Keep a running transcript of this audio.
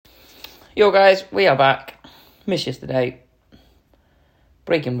Yo guys, we are back. Missed yesterday.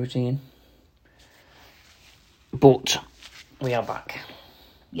 Breaking routine. But we are back.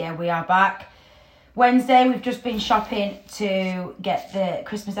 Yeah, we are back. Wednesday, we've just been shopping to get the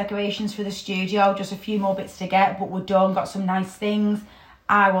Christmas decorations for the studio. Just a few more bits to get, but we're done. Got some nice things.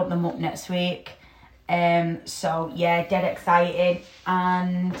 I want them up next week. So, yeah, dead excited.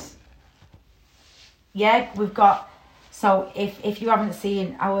 And, yeah, we've got... So, if you haven't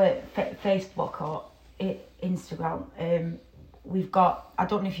seen our Facebook or Instagram, we've got... I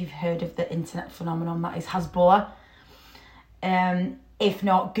don't know if you've heard of the internet phenomenon that is Hasbulla. If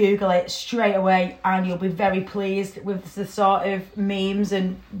not, Google it straight away and you'll be very pleased with the sort of memes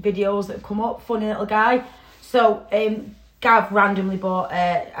and videos that come up. Funny little guy. So, Gav randomly bought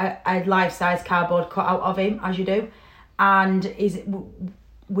a life-size cardboard cutout of him, as you do. And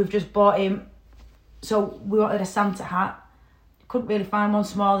we've just bought him... So, we wanted a Santa hat. Couldn't really find one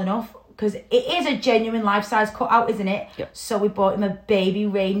small enough. Because it is a genuine life-size cutout, isn't it? Yep. So, we bought him a baby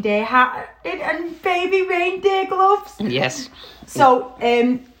reindeer hat and baby reindeer gloves. Yes. So,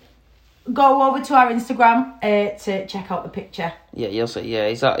 go over to our Instagram to check out the picture. Yeah, you'll see. Yeah,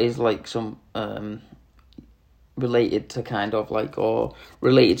 he's like some related to kind of like, or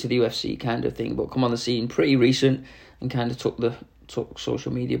related to the UFC kind of thing, but come on the scene pretty recent and kind of took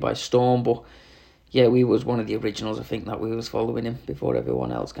social media by storm. But yeah, we was one of the originals, I think, that we was following him before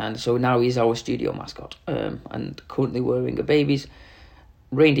everyone else kind of. So now he's our studio mascot, and currently wearing a baby's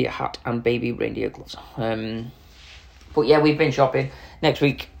reindeer hat and baby reindeer gloves. But yeah, we've been shopping. Next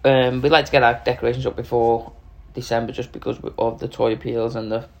week, we'd like to get our decorations up before December, just because of the toy appeals and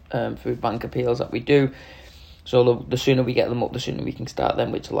the food bank appeals that we do. So the sooner we get them up, the sooner we can start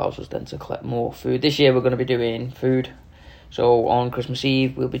them, which allows us then to collect more food. This year we're going to be doing food. So on Christmas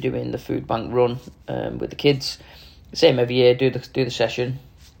Eve, we'll be doing the food bank run with the kids. Same every year, do the session.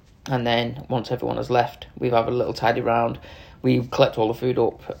 And then once everyone has left, we have a little tidy round. We collect all the food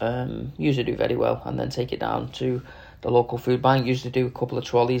up, usually do very well, and then take it down to the local food bank. Usually do a couple of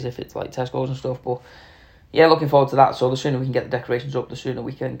trolleys if it's like Tesco's and stuff. But yeah, looking forward to that. So the sooner we can get the decorations up, the sooner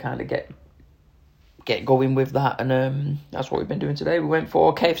we can kind of get going with that. And that's what we've been doing today. We went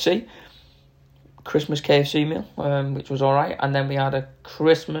for KFC. Christmas KFC meal, which was all right, and then we had a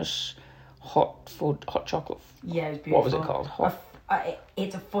Christmas hot chocolate. Yeah, it was beautiful. What was it called?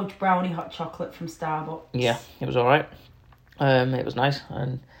 It's a fudge brownie hot chocolate from Starbucks. Yeah, it was all right. It was nice,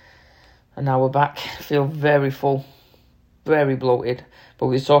 and now we're back. Feel very full, very bloated. But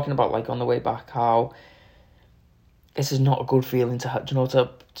we were talking about, like, on the way back, how this is not a good feeling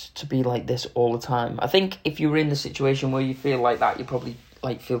to be like this all the time. I think if you were in the situation where you feel like that, you probably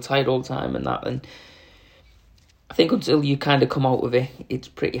feel tired all the time and that, and I think until you kind of come out of it, it's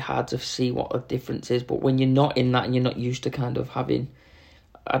pretty hard to see what a difference is. But when you're not in that and you're not used to kind of having,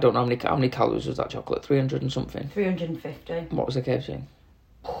 I don't know how many calories was that chocolate, 300 and something? 350. What was the KFC?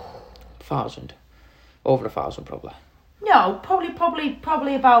 1,000. Over 1,000 probably. No,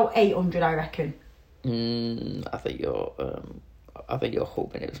 probably about 800, I reckon. I think you're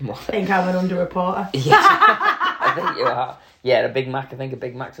hoping it was more. I think I'm an underreporter. Yes, I think you are. Yeah, a Big Mac. I think a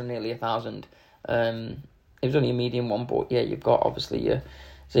Big Mac's are nearly 1,000. It was only a medium one, but yeah, you've got obviously your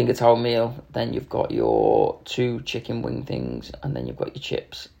Zinger Tower meal, then you've got your 2 chicken wing things, and then you've got your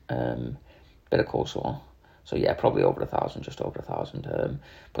chips, bit of coleslaw. So yeah, probably over 1,000, just over 1,000.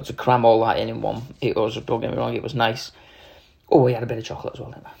 But to cram all that in one, it was, don't get me wrong, it was nice. Oh, we had a bit of chocolate as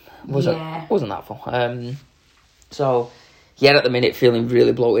well, didn't we? Wasn't that fun? So yeah, at the minute feeling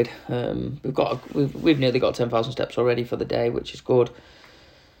really bloated. We've nearly got 10,000 steps already for the day, which is good.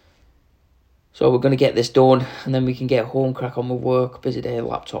 So we're going to get this done, and then we can get home, crack on with work. Busy day,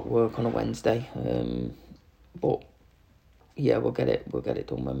 laptop work on a Wednesday. But yeah, we'll get it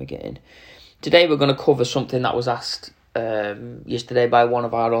done when we get in. Today we're going to cover something that was asked yesterday by one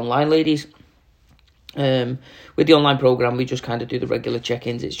of our online ladies. With the online program, we just kind of do the regular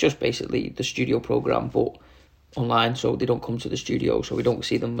check-ins. It's just basically the studio program, but online, so they don't come to the studio, so we don't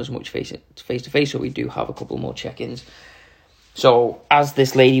see them as much face to face. So we do have a couple more check-ins. So as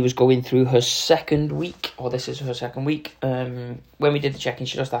this lady was going through her second week, or this is her second week, when we did the check-in,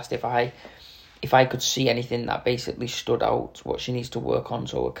 she just asked if I could see anything that basically stood out, what she needs to work on,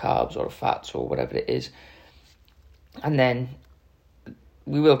 so her carbs or her fats or whatever it is. And then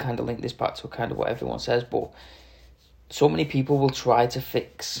we will kind of link this back to kind of what everyone says, but so many people will try to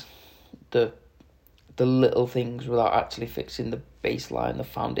fix the little things without actually fixing the baseline, the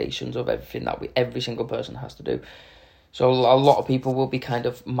foundations of everything that every single person has to do. So a lot of people will be kind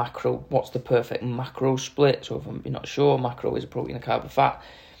of macro, what's the perfect macro split? So if you're not sure, macro is a protein, a carb, a fat.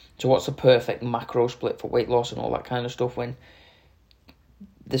 So what's the perfect macro split for weight loss and all that kind of stuff, when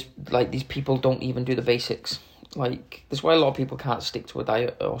these people don't even do the basics. Like, that's why a lot of people can't stick to a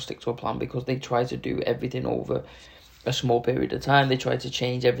diet or stick to a plan, because they try to do everything over a small period of time. They try to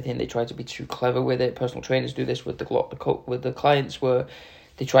change everything. They try to be too clever with it. Personal trainers do this with the clients, where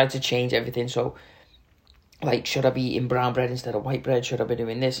they try to change everything. So, like, should I be eating brown bread instead of white bread? Should I be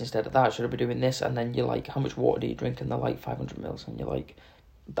doing this instead of that? Should I be doing this? And then you're like, how much water do you drink? And they're like 500 mils. And you're like,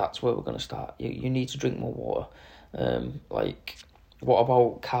 that's where we're going to start. You need to drink more water. Like, what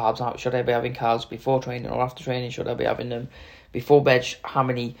about carbs? Should I be having carbs before training or after training? Should I be having them before veg? How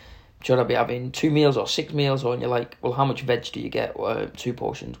many? Should I be having 2 meals or 6 meals? Or, and you're like, well, how much veg do you get? 2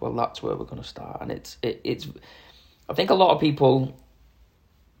 portions. Well, that's where we're going to start. And it's I think a lot of people,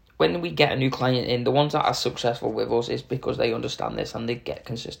 when we get a new client in, the ones that are successful with us is because they understand this and they get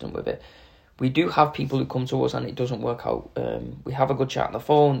consistent with it. We do have people who come to us and it doesn't work out. We have a good chat on the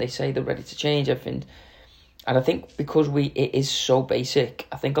phone. They say they're ready to change everything. And I think because it is so basic,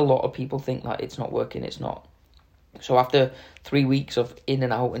 I think a lot of people think that it's not working. It's not. So after 3 weeks of in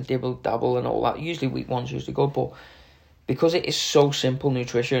and out and dibble dabble and all that, usually week one's usually good, but because it is so simple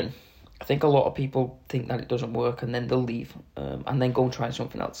nutrition, I think a lot of people think that it doesn't work, and then they'll leave, and then go and try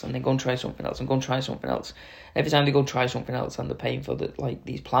something else, and then go and try something else, and go and try something else. Every time they go and try something else and they're paying for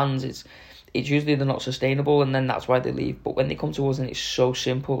these plans, it's usually they're not sustainable, and then that's why they leave. But when they come to us and it's so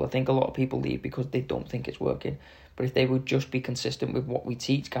simple, I think a lot of people leave because they don't think it's working. But if they would just be consistent with what we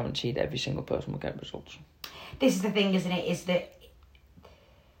teach, guaranteed every single person will get results. This is the thing, isn't it? Is that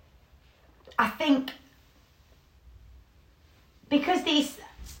I think because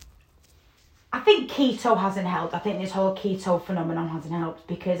I think keto hasn't helped. I think this whole keto phenomenon hasn't helped,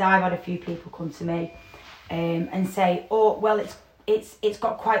 because I've had a few people come to me and say, oh, well, it's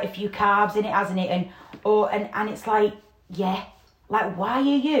got quite a few carbs in it, hasn't it? And it's like, yeah, like, why are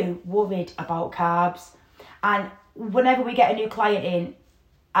you worried about carbs? And whenever we get a new client in,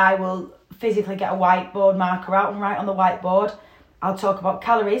 I will physically get a whiteboard marker out and write on the whiteboard. I'll talk about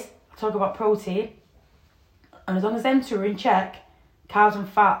calories, I'll talk about protein, and as long as them two are in check, carbs and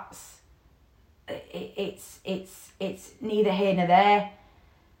fats, it's neither here nor there.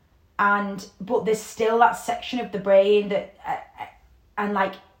 But there's still that section of the brain that and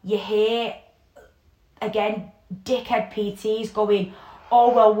like, you hear again dickhead PTs going,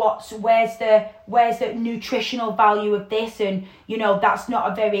 oh, well, where's the nutritional value of this, and that's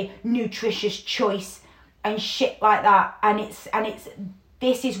not a very nutritious choice and shit like that. And it's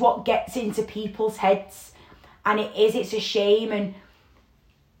this is what gets into people's heads, and it's a shame.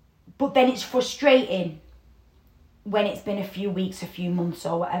 But then it's frustrating when it's been a few weeks, a few months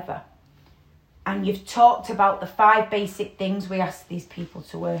or whatever, and you've talked about the 5 basic things we ask these people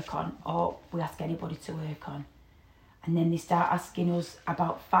to work on, or we ask anybody to work on, and then they start asking us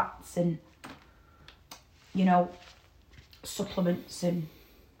about fats and supplements, and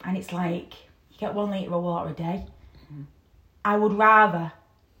it's like, you get 1 litre of water a day. Mm-hmm. I would rather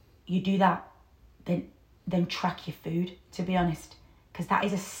you do that than track your food, to be honest, because that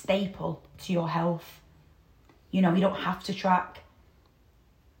is a staple to your health. You don't have to track.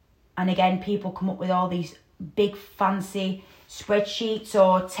 And again, people come up with all these big fancy spreadsheets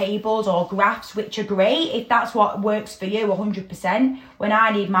or tables or graphs, which are great if that's what works for you 100%. When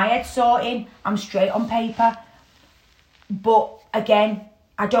I need my head sorting, I'm straight on paper. But again,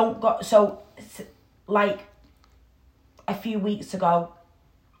 I don't got, so like a few weeks ago,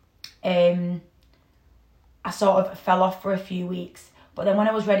 I sort of fell off for a few weeks, but then when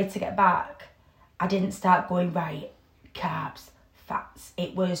I was ready to get back, I didn't start going, right, carbs, fats.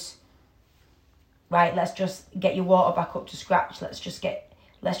 It was, right, let's just get your water back up to scratch. Let's just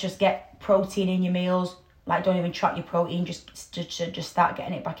get protein in your meals. Like, don't even track your protein. Just start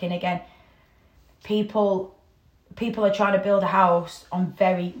getting it back in again. People are trying to build a house on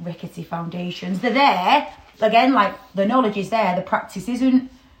very rickety foundations. They're there again. Like, the knowledge is there, the practice isn't.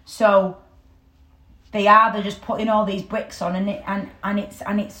 So they're just putting all these bricks on, and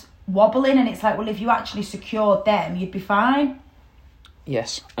it's wobbling. And it's like, well, if you actually secured them, you'd be fine.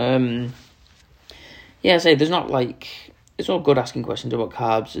 Yes. Yeah, there's not like, it's all good asking questions about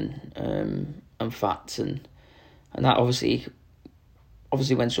carbs and fats and that. Obviously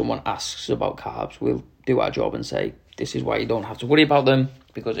when someone asks about carbs, we'll do our job and say, this is why you don't have to worry about them,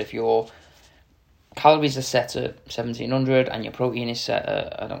 because if your calories are set at 1700 and your protein is set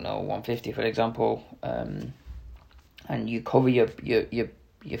at, 150 for example, and you cover your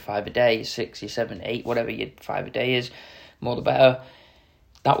 5 a day, your 6, your 7, 8, whatever your 5 a day is, more the better.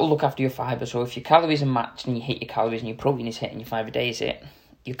 That will look after your fibre. So if your calories are matched and you hit your calories and your protein is hitting your 5 a day is hit,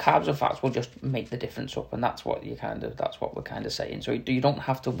 your carbs and fats will just make the difference up, and that's what we're kind of saying. So you don't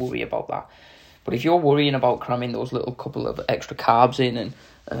have to worry about that. But if you're worrying about cramming those little couple of extra carbs in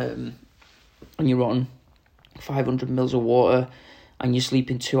and you're on 500 mils of water, and you're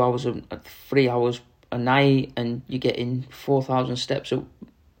sleeping 3 hours a night, and you're getting 4,000 steps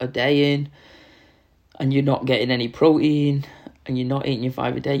a day in, and you're not getting any protein, and you're not eating your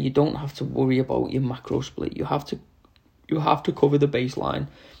 5 a day, you don't have to worry about your macro split. You have to cover the baseline.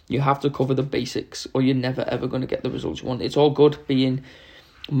 You have to cover the basics, or you're never ever going to get the results you want. It's all good being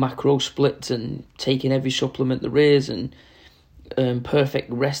macro splits and taking every supplement there is, and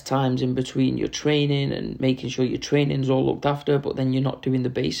perfect rest times in between your training, and making sure your training's all looked after. But then you're not doing the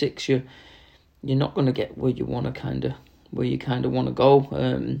basics. You're not going to get where you want to want to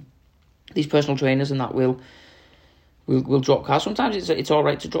go. These personal trainers and that will drop carbs. Sometimes it's all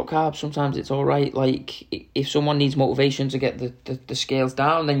right to drop carbs. Sometimes it's all right. Like if someone needs motivation to get the scales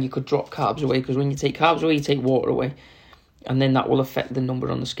down, then you could drop carbs away, because when you take carbs away, you take water away, and then that will affect the number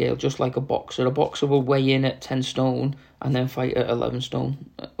on the scale. Just like a boxer will weigh in at 10 stone and then fight at 11 stone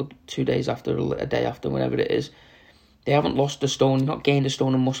 2 days after, a day after, whatever it is. They haven't lost a stone, not gained a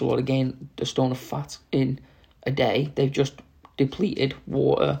stone of muscle or gained a stone of fat in a day. They've just depleted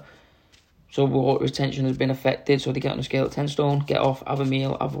water. So water retention has been affected. So they get on a scale at 10 stone, get off, have a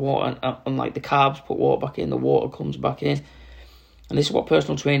meal, have water, and like the carbs, put water back in, the water comes back in. And this is what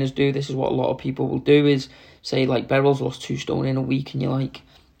personal trainers do. This is what a lot of people will do, is say like Beryl's lost 2 stone in a week, and you're like,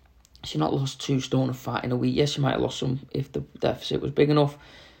 she's not lost 2 stone of fat in a week. Yes, she might have lost some if the deficit was big enough,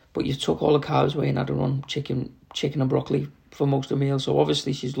 but you took all the carbs away and had her on chicken and broccoli for most of the meal. So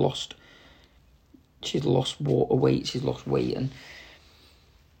obviously she's lost water weight, she's lost weight. And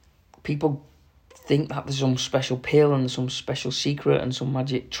people think that there's some special pill and some special secret and some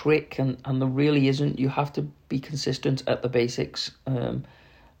magic trick, and there really isn't. You have to be consistent at the basics.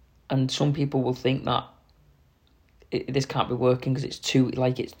 And some people will think that this can't be working because it's too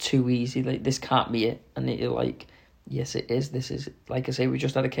easy. Like, this can't be it. And you're like, yes, it is. This is, like I say, we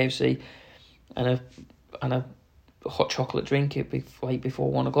just had a KFC and a hot chocolate drink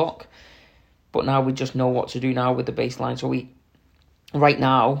before 1 o'clock. But now we just know what to do now with the baseline. So right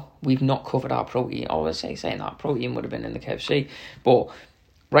now, we've not covered our protein. Obviously, saying that protein would have been in the KFC. But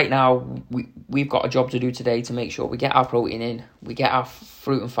right now, we've got a job to do today to make sure we get our protein in. We get our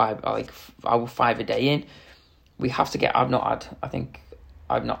fruit and fibre, like our 5 a day in. We have to get, I've had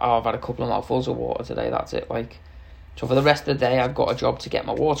a couple of mouthfuls of water today. That's it. So for the rest of the day, I've got a job to get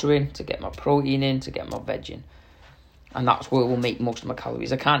my water in, to get my protein in, to get my veg in. And that's where we'll make most of my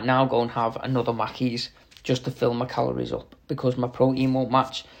calories. I can't now go and have another Mackey's just to fill my calories up, because my protein won't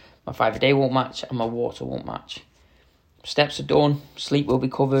match, my 5 a day won't match, and my water won't match. Steps are done, sleep will be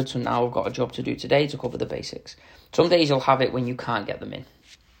covered, so now I've got a job to do today to cover the basics. Some days you'll have it when you can't get them in,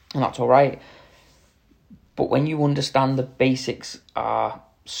 and that's all right. But when you understand the basics are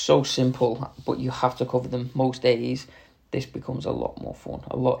so simple, but you have to cover them most days, this becomes a lot more fun,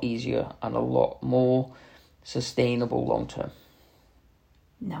 a lot easier, and a lot more sustainable long term.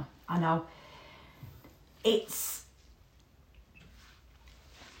 No, I know.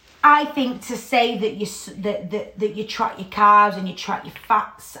 I think to say that you track your carbs and you track your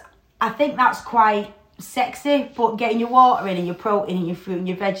fats, I think that's quite sexy. But getting your water in and your protein and your fruit and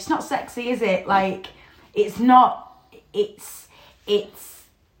your veg, it's not sexy, is it? Like, it's not. It's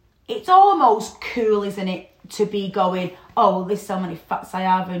almost cool, isn't it, to be going, oh, well, this is how many fats I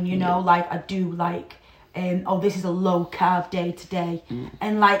have, and like I do like, this is a low carb day today,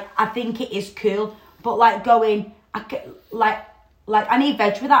 and like I think it is cool. But like going, I need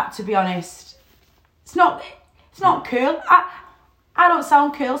veg with that, to be honest. It's not cool. I don't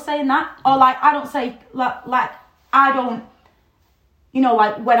sound cool saying that, or like I don't say like I don't,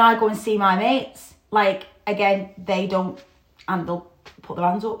 like when I go and see my mates, like again they don't, and they'll put their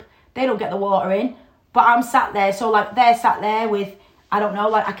hands up. They don't get the water in, but I'm sat there. So like they're sat there with, I don't know,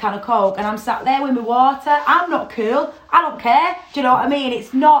 like a can of Coke, and I'm sat there with my water. I'm not cool. I don't care. Do you know what I mean?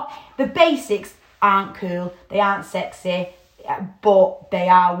 It's not, the basics aren't cool, they aren't sexy, but they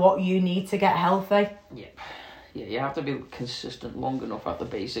are what you need to get healthy. Yeah, you have to be consistent long enough at the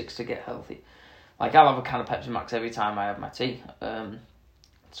basics to get healthy. Like, I'll have a can of Pepsi Max every time I have my tea.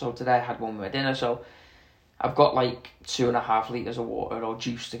 So today I had one with my dinner, so I've got like 2.5 litres of water or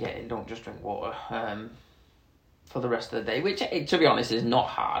juice to get in. Don't just drink water for the rest of the day, which, to be honest, is not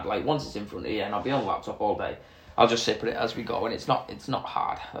hard. Like, once it's in front of you, and I'll be on the laptop all day, I'll just sip it as we go, and it's not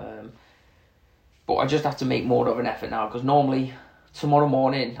hard. But I just have to make more of an effort now, because normally tomorrow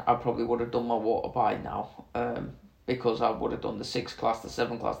morning I probably would have done my water by now, because I would have done the 6 class, the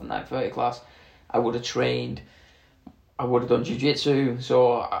 7 class, the 9:30 class. I would have trained, I would have done jiu-jitsu,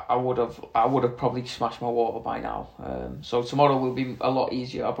 so I would have probably smashed my water by now. So tomorrow will be a lot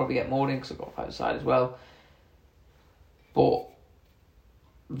easier. I'll probably get more in because I've got outside as well. But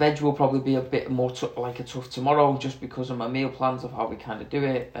veg will probably be a bit more like a tough tomorrow, just because of my meal plans of how we kind of do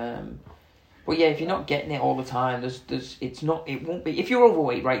it. But yeah, if you're not getting it all the time, it won't be, if you're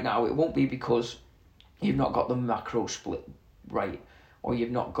overweight right now, it won't be because you've not got the macro split right, or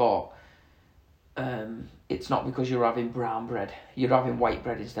you've not got, it's not because you're having brown bread, you're having white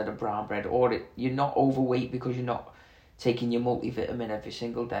bread instead of brown bread, or you're not overweight because you're not taking your multivitamin every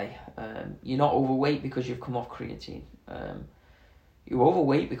single day. You're not overweight because you've come off creatine. You're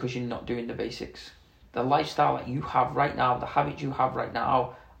overweight because you're not doing the basics. The lifestyle that you have right now, the habits you have right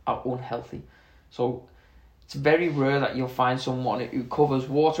now are unhealthy. So it's very rare that you'll find someone who covers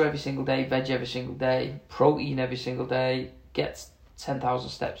water every single day, veg every single day, protein every single day, gets 10,000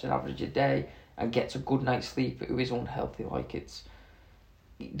 steps on average a day, and gets a good night's sleep who is unhealthy. Like, it's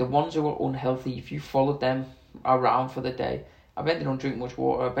the ones who are unhealthy, if you followed them around for the day, I bet they don't drink much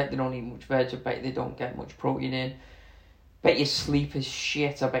water, I bet they don't eat much veg, I bet they don't get much protein in, bet your sleep is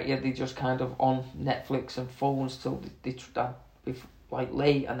shit, I bet you they just kind of on Netflix and phones till they like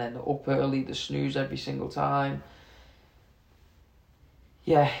late, and then they're up early, they snooze every single time.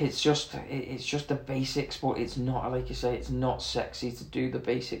 Yeah, it's just the basics, but it's not, like you say, it's not sexy to do the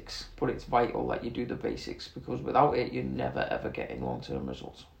basics, but it's vital that you do the basics, because without it, you're never ever getting long-term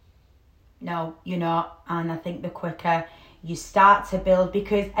results. No, you're not. And I think the quicker you start to build,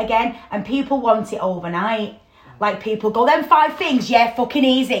 because again, and people want it overnight. Like, people go, them 5 things, yeah, fucking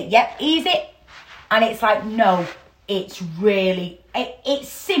easy. Yep, easy. And it's like, no, it's really, it's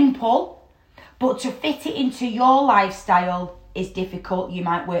simple, but to fit it into your lifestyle is difficult. You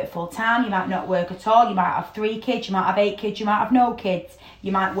might work full time, you might not work at all, you might have 3 kids, you might have 8 kids, you might have no kids,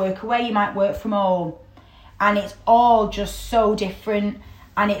 you might work away, you might work from home. And it's all just so different.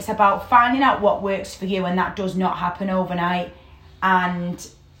 And it's about finding out what works for you, and that does not happen overnight. And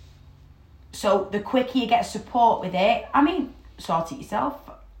so the quicker you get support with it, I mean, sort it yourself.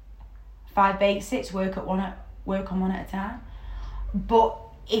 5 basics, work on one at a time. But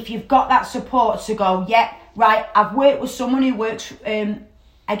if you've got that support to go, yeah, right, I've worked with someone who works,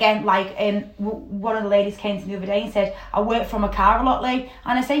 again, like one of the ladies came to me the other day and said, I work from a car a lot, Lee.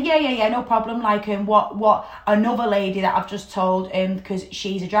 And I said, yeah, no problem. Like, what another lady that I've just told, because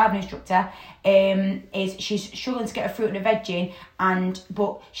she's a driving instructor, is she's struggling to get her fruit and a veg in,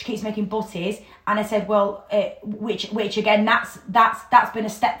 but she keeps making butties. And I said, well, which again, that's been a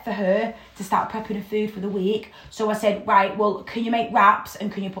step for her to start prepping her food for the week. So I said, right, well, can you make wraps,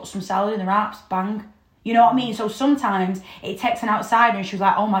 and can you put some salad in the wraps? Bang. You know what I mean? So sometimes it takes an outsider, and she was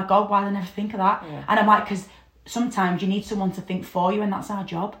like, oh my God, why did I never think of that? Yeah. And I'm like, because sometimes you need someone to think for you, and that's our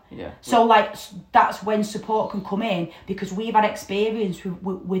job. Yeah. So like, that's when support can come in, because we've had experience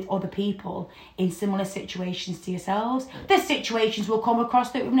with other people in similar situations to yourselves. Yeah. There's situations we'll come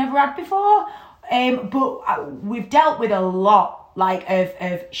across that we've never had before. But we've dealt with a lot, like,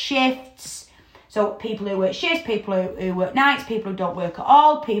 of shifts. So people who work shifts, people who work nights, people who don't work at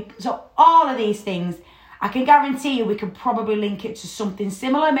all, so all of these things, I can guarantee you we could probably link it to something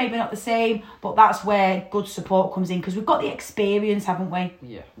similar, maybe not the same, but that's where good support comes in, because we've got the experience, haven't we?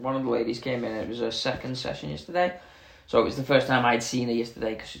 Yeah, one of the ladies came in, it was her second session yesterday, so it was the first time I'd seen her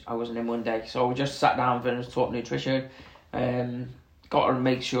yesterday, because I wasn't in one day, so we just sat down and talked nutrition, got her to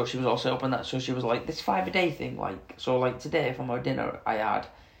make sure she was all set up on that, so she was like, this 5 a day thing, like, so like today for my dinner, I had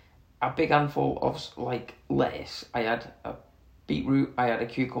a big handful of like lettuce, I had a beetroot, I had a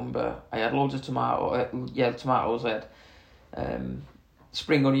cucumber, I had loads of tomatoes, I had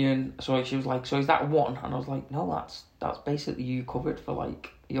spring onion. So she was like, so is that one? And I was like, no, that's basically you covered for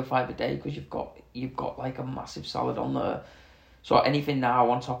like your 5 a day, because you've got like a massive salad on there. So anything now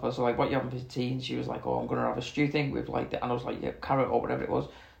on top, I was like, what you having for tea? And she was like, oh, I'm gonna have a stew thing with like that. And I was like, yeah, carrot or whatever it was.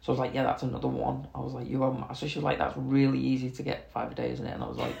 So I was like, yeah, that's another one. I was like, so she was like, that's really easy to get 5 a day, isn't it? And I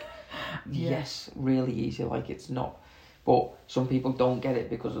was like, yes, really easy. Like, it's not. But some people don't get it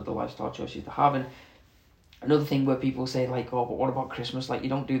because of the lifestyle choices they have. And another thing where people say like, oh, but what about Christmas? Like, you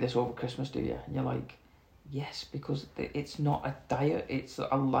don't do this over Christmas, do you? And you're like, yes, because it's not a diet, it's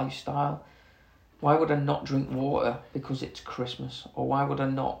a lifestyle. Why would I not drink water because it's Christmas? Or why would I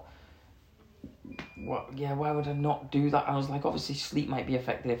not do that? And I was like, obviously sleep might be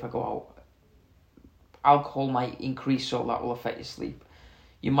affected if I go out. Alcohol might increase, so that will affect your sleep.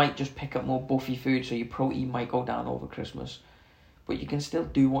 You might just pick up more buffy food, so your protein might go down over Christmas. But you can still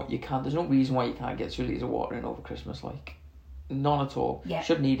do what you can. There's no reason why you can't get 2 litres of water in over Christmas. Like, none at all. Yeah.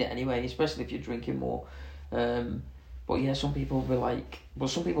 Should need it anyway, especially if you're drinking more. But yeah, some people be like, well,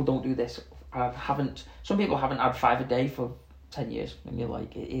 some people don't do this. Some people haven't had 5 a day for 10 years. And you're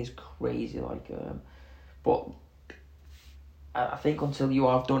like, it is crazy. Like, but I think until you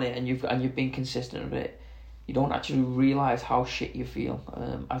have done it and you've been consistent with it, you don't actually realise how shit you feel.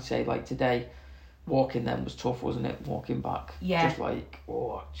 I'd say like today, walking then was tough, wasn't it? Walking back, just like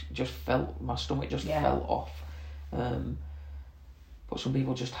just felt my stomach just fell off. But some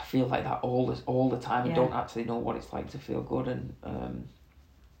people just feel like that all the time and don't actually know what it's like to feel good. And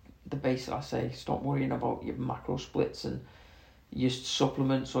the basic, I say, stop worrying about your macro splits and your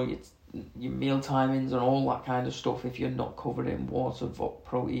supplements or your meal timings and all that kind of stuff if you're not covered in water,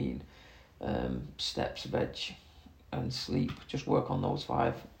 protein, steps, veg, and sleep. Just work on those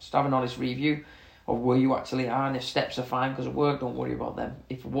 5. Just have an honest review of where you actually are, and if steps are fine because of work, don't worry about them.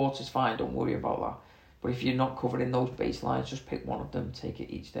 If water's fine, don't worry about that. But if you're not covered in those baselines, just pick one of them, take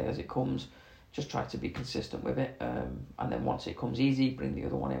it each day as it comes. Just try to be consistent with it. And then once it comes easy, bring the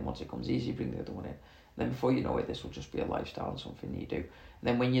other one in. Once it comes easy, bring the other one in. And then before you know it, this will just be a lifestyle and something you do. And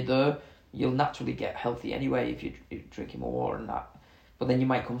then when you're there, you'll naturally get healthy anyway if you're drinking more water and that. But then you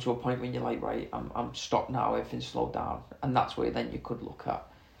might come to a point when you're like, right, I'm stopped now, everything's slowed down. And that's where then you could look at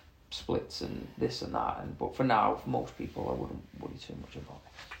splits and this and that. But for now, for most people, I wouldn't worry too much about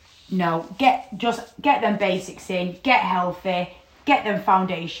it. No, get them basics in, get healthy, get them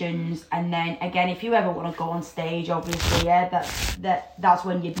foundations, and then again, if you ever want to go on stage, obviously, that's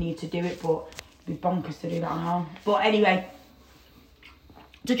when you'd need to do it, but it'd be bonkers to do that now. But anyway,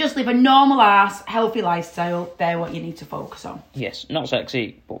 to just live a normal ass, healthy lifestyle, they're what you need to focus on. Yes, not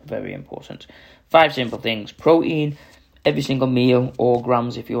sexy, but very important. 5 simple things: protein, every single meal, or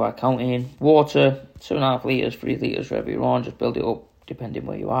grams if you are counting. Water, 2.5 litres, 3 litres, wherever you're on, just build it up depending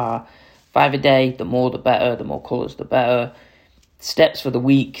where you are. 5 a day, the more the better, the more colours the better. Steps for the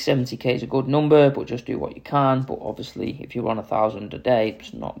week, 70k is a good number, but just do what you can. But obviously, if you're on 1,000 a day,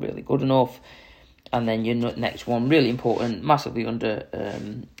 it's not really good enough. And then your next one, really important, massively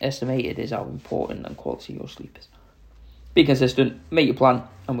underestimated, is how important and quality your sleep is. Be consistent, make your plan,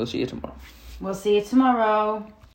 and we'll see you tomorrow. We'll see you tomorrow.